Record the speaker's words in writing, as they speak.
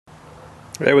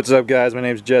Hey, what's up guys? My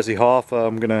name is Jesse Hoff.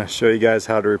 I'm going to show you guys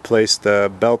how to replace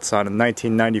the belts on a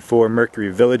 1994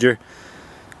 Mercury Villager.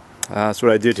 That's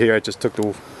what I did here. I just took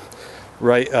the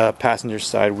right passenger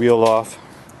side wheel off,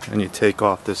 and you take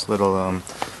off this little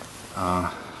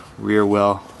rear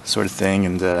well sort of thing,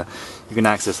 and you can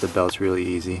access the belts really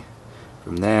easy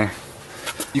from there.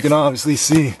 You can obviously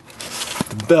see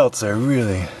the belts are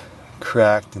really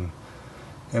cracked, and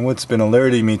what's been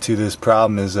alerting me to this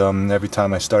problem is every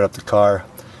time I start up the car,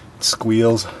 it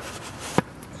squeals,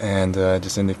 and it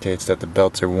just indicates that the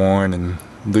belts are worn and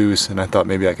loose, and I thought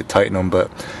maybe I could tighten them,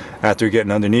 but after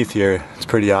getting underneath here, it's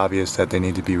pretty obvious that they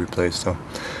need to be replaced. So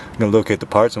I'm going to locate the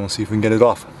parts and we'll see if we can get it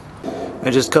off.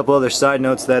 And just a couple other side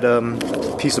notes, that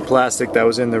piece of plastic that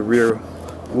was in the rear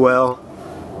well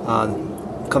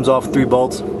comes off with 3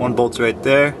 bolts. One bolt's right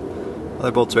there,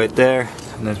 other bolt's right there,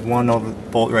 and there's one over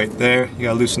bolt right there. You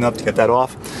gotta loosen up to get that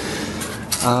off.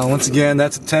 Once again,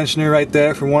 that's a tensioner right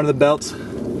there for one of the belts.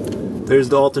 There's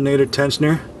the alternator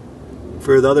tensioner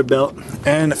for the other belt.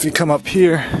 And if you come up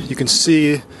here, you can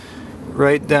see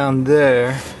right down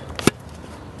there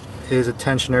is a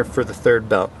tensioner for the third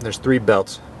belt. There's 3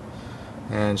 belts,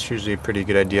 and it's usually a pretty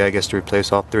good idea, I guess, to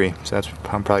replace all 3. So that's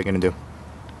what I'm probably gonna do.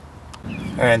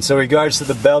 Alright, so in regards to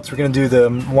the belts, we're going to do the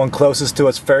one closest to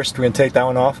us first. We're going to take that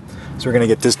one off. So we're going to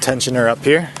get this tensioner up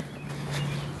here.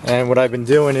 And what I've been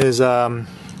doing is, you can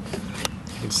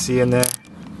see in there,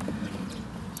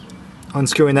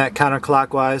 unscrewing that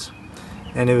counterclockwise.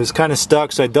 And it was kind of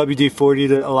stuck, so I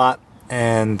WD-40'd it a lot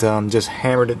and just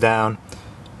hammered it down.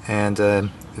 And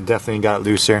it definitely got it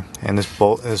looser. And this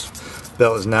belt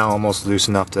is now almost loose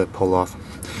enough to pull off.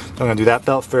 So I'm going to do that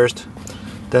belt first,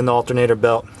 then the alternator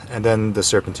belt, and then the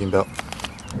serpentine belt.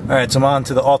 Alright, so I'm on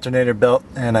to the alternator belt,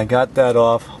 and I got that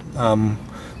off.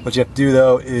 What you have to do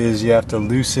though is you have to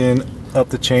loosen up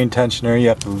the chain tensioner, you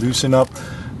have to loosen up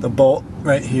the bolt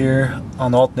right here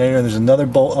on the alternator, and there's another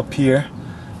bolt up here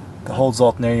that holds the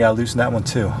alternator. You gotta loosen that one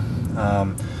too.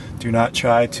 Do not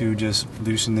try to just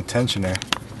loosen the tensioner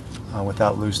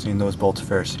without loosening those bolts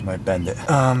first. You might bend it.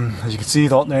 As you can see,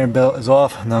 the alternator belt is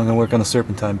off. Now I'm going to work on the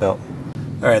serpentine belt.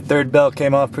 Alright, third belt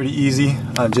came off pretty easy.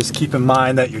 Just keep in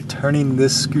mind that you're turning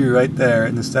this screw right there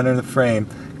in the center of the frame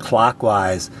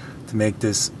clockwise to make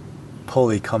this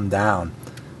pulley come down.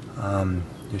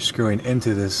 You're screwing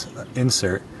into this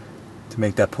insert to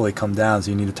make that pulley come down, so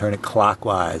you need to turn it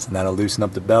clockwise, and that'll loosen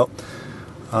up the belt.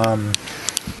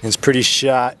 It's pretty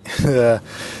shot. This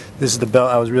is the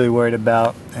belt I was really worried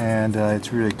about, and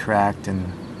it's really cracked,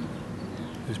 and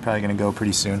it's probably going to go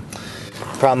pretty soon.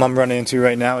 The problem I'm running into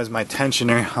right now is my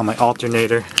tensioner on my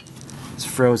alternator. It's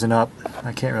frozen up.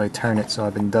 I can't really turn it, so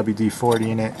I've been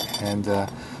WD-40'ing it, and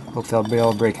hopefully I'll be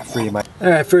able to break it free.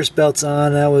 Alright, first belt's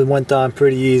on. That one went on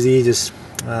pretty easy. Just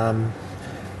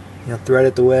thread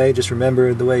it the way. Just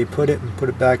remember the way you put it, and put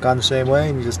it back on the same way,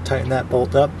 and you just tighten that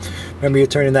bolt up. Remember, you're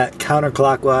turning that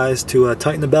counterclockwise to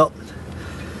tighten the belt.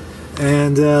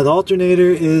 And the alternator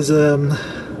is a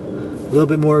little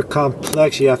bit more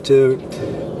complex. You have to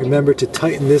remember to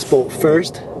tighten this bolt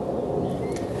first,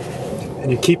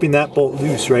 and you're keeping that bolt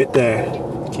loose right there.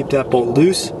 Keep that bolt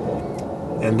loose,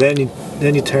 and then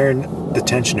you turn the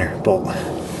tensioner bolt,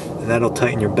 and that'll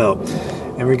tighten your belt.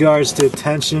 In regards to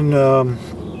tension,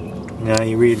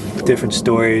 you read different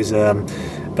stories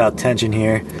about tension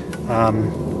here.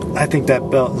 I think that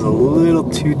belt is a little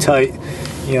too tight.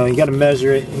 You got to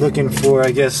measure it, looking for,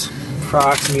 I guess,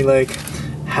 approximately like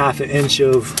 ½ inch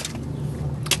of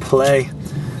play,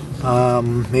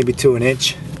 maybe to 1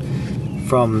 inch,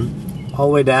 from all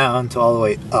the way down to all the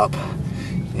way up.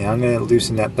 I'm going to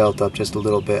loosen that belt up just a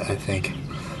little bit, I think.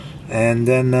 And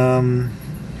then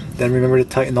remember to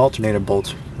tighten the alternator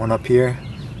bolts. One up here,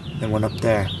 then one up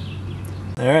there.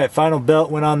 Alright, final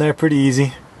belt went on there pretty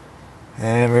easy.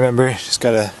 And remember, just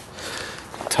got to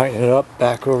tighten it up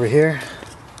back over here.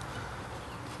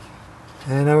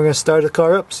 And now we're going to start the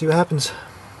car up, see what happens.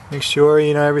 Make sure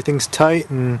everything's tight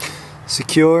and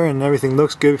secure and everything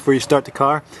looks good before you start the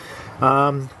car.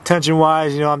 Tension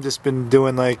wise, I've just been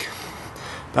doing like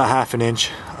about ½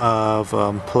 inch of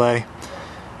play,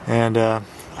 and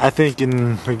I think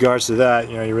in regards to that,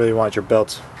 you really want your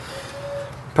belts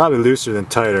probably looser than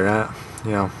tighter.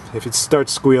 If it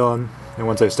starts squealing, and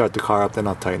once I start the car up, then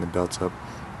I'll tighten the belts up.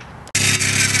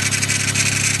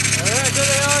 Alright, there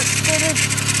they are, spinning.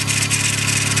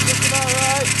 Looking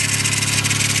alright.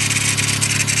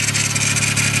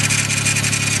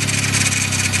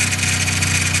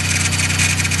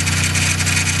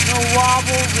 No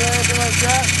wobbles or anything like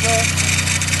that, but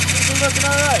things are looking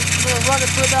alright. I'm going to run it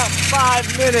for about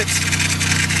 5 minutes,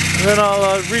 and then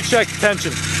I'll recheck the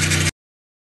tension.